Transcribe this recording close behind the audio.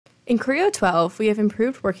In Creo 12, we have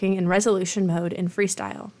improved working in resolution mode in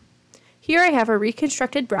Freestyle. Here I have a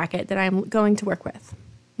reconstructed bracket that I'm going to work with.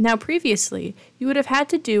 Now previously, you would have had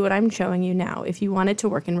to do what I'm showing you now if you wanted to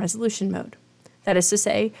work in resolution mode. That is to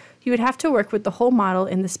say, you would have to work with the whole model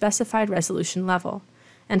in the specified resolution level.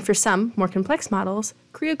 And for some more complex models,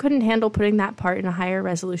 Creo couldn't handle putting that part in a higher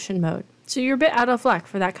resolution mode, so you're a bit out of luck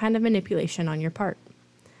for that kind of manipulation on your part.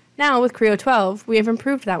 Now with Creo 12, we have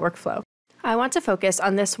improved that workflow. I want to focus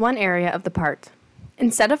on this one area of the part.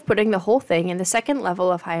 Instead of putting the whole thing in the second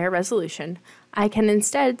level of higher resolution, I can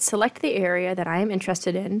instead select the area that I am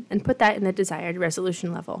interested in and put that in the desired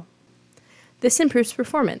resolution level. This improves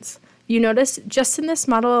performance. You notice just in this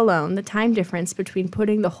model alone the time difference between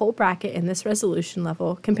putting the whole bracket in this resolution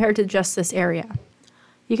level compared to just this area.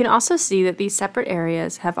 You can also see that these separate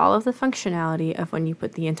areas have all of the functionality of when you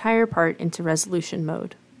put the entire part into resolution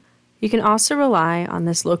mode. You can also rely on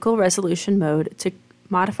this local resolution mode to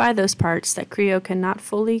modify those parts that Creo cannot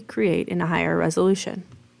fully create in a higher resolution.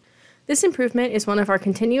 This improvement is one of our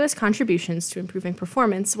continuous contributions to improving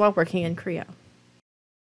performance while working in Creo.